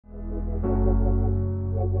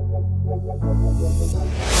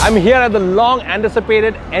I'm here at the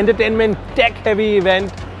long-anticipated entertainment tech-heavy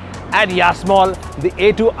event at Yas Mall, the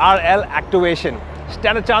A2RL Activation.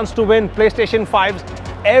 Stand a chance to win PlayStation 5s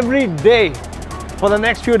every day for the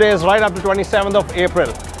next few days, right up to 27th of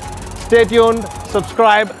April. Stay tuned,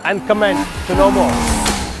 subscribe and comment to know more.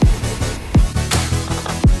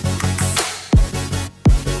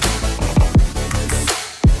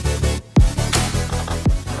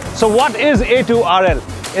 So what is A2RL?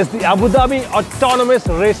 It's the Abu Dhabi Autonomous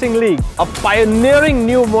Racing League, a pioneering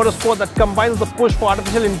new motorsport that combines the push for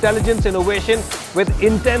artificial intelligence innovation with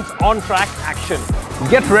intense on-track action.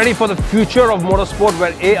 Get ready for the future of motorsport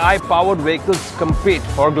where AI-powered vehicles compete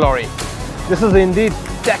for glory. This is indeed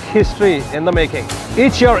tech history in the making.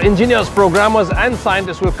 Each year, engineers, programmers and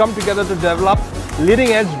scientists will come together to develop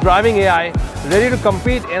leading-edge driving AI, ready to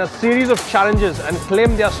compete in a series of challenges and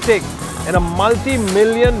claim their stake in a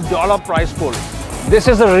multi-million-dollar prize pool. This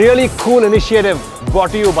is a really cool initiative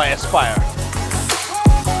brought to you by Aspire.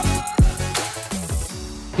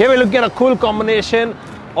 Here we're looking at a cool combination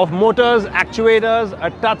of motors, actuators,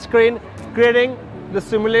 a touchscreen, creating the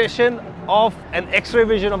simulation of an X-ray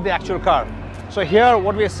vision of the actual car. So here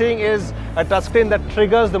what we're seeing is a touchscreen that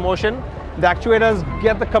triggers the motion. The actuators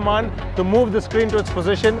get the command to move the screen to its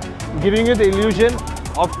position, giving you the illusion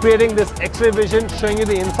of creating this X-ray vision, showing you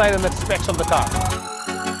the inside and the specs of the car.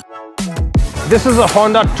 This is a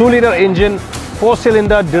Honda 2-liter engine,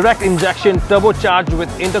 4-cylinder direct injection turbocharged with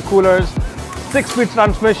intercoolers, 6-speed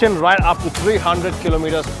transmission right up to 300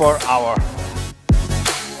 kilometers per hour.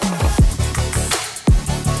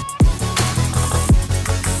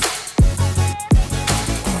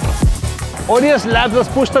 ODS Labs has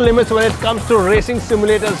pushed the limits when it comes to racing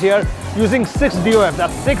simulators here using 6 DOF,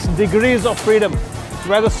 that's 6 degrees of freedom,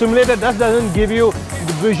 where the simulator doesn't give you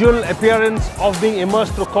the visual appearance of being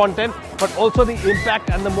immersed through content, but also the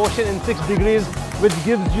impact and the motion in 6 degrees, which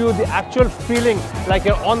gives you the actual feeling like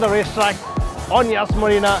you're on the racetrack on Yas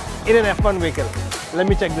Marina in an F1 vehicle. Let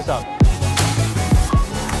me check this out.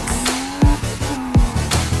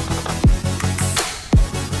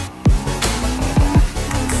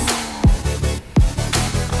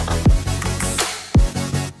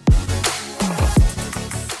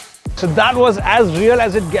 So that was as real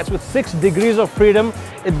as it gets. With 6 degrees of freedom,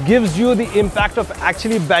 it gives you the impact of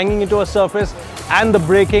actually banging into a surface and the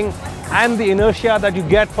braking and the inertia that you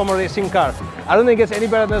get from a racing car. I don't think it gets any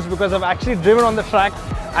better than this because I've actually driven on the track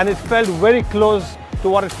and it felt very close to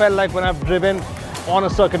what it felt like when I've driven on a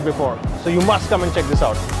circuit before. So you must come and check this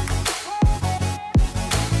out.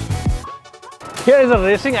 Here is a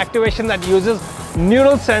racing activation that uses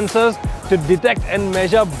neural sensors to detect and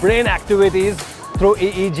measure brain activities through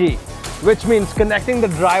EEG, which means connecting the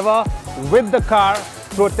driver with the car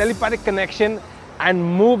through a telepathic connection and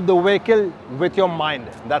move the vehicle with your mind.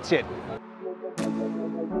 That's it.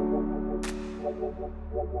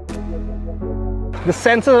 The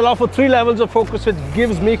sensors allow for 3 levels of focus, which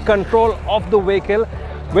gives me control of the vehicle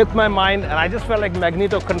with my mind, and I just felt like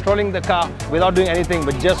Magneto controlling the car without doing anything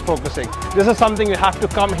but just focusing. This is something you have to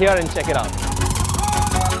come here and check it out.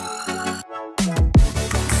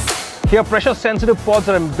 Here, pressure-sensitive pods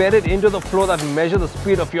are embedded into the floor that measure the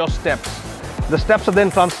speed of your steps. The steps are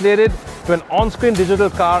then translated to an on-screen digital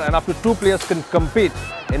car, and up to 2 players can compete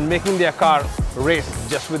in making their car race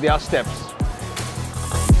just with their steps.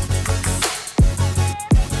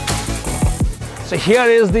 So here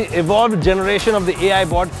is the evolved generation of the AI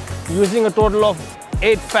bot using a total of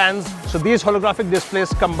 8 fans. So these holographic displays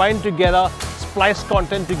combine together splice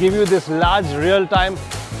content to give you this large real-time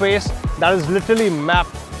face that is literally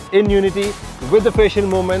mapped in Unity with the facial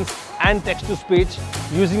movements and text-to-speech,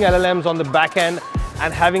 using LLMs on the back end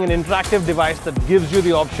and having an interactive device that gives you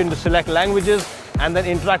the option to select languages and then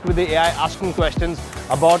interact with the AI, asking questions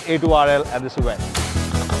about A2RL at this event.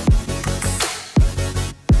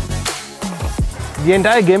 The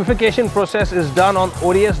entire gamification process is done on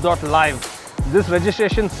ODS.live. This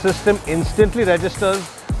registration system instantly registers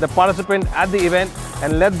the participant at the event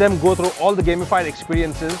and let them go through all the gamified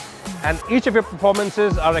experiences, and each of your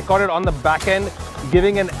performances are recorded on the back end,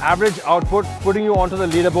 giving an average output, putting you onto the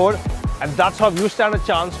leaderboard, and that's how you stand a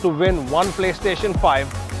chance to win one PlayStation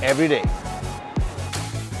 5 every day.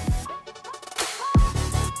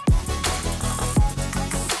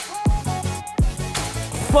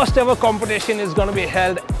 First ever competition is going to be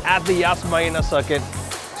held at the Yas Marina Circuit.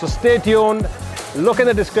 So stay tuned, look in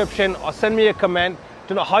the description or send me a comment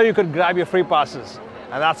to know how you could grab your free passes.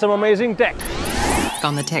 And that's some amazing tech.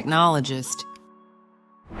 On the Technologist.